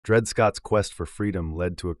Dred Scott's quest for freedom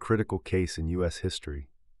led to a critical case in U.S. history,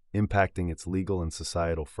 impacting its legal and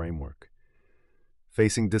societal framework.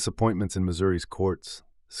 Facing disappointments in Missouri's courts,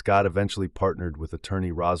 Scott eventually partnered with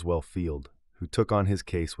attorney Roswell Field, who took on his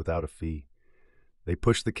case without a fee. They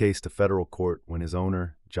pushed the case to federal court when his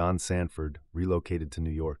owner, John Sanford, relocated to New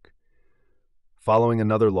York. Following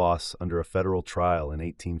another loss under a federal trial in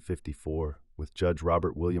 1854, with Judge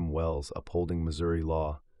Robert William Wells upholding Missouri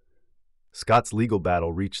law, Scott's legal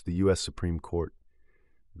battle reached the U.S. Supreme Court.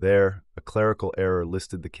 There, a clerical error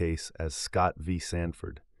listed the case as Scott v.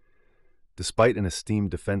 Sandford. Despite an esteemed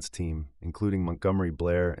defense team, including Montgomery,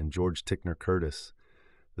 Blair, and George Ticknor Curtis,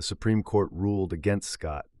 the Supreme Court ruled against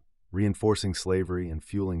Scott, reinforcing slavery and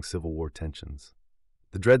fueling Civil War tensions.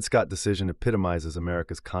 The Dred Scott decision epitomizes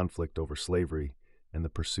America's conflict over slavery and the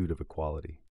pursuit of equality.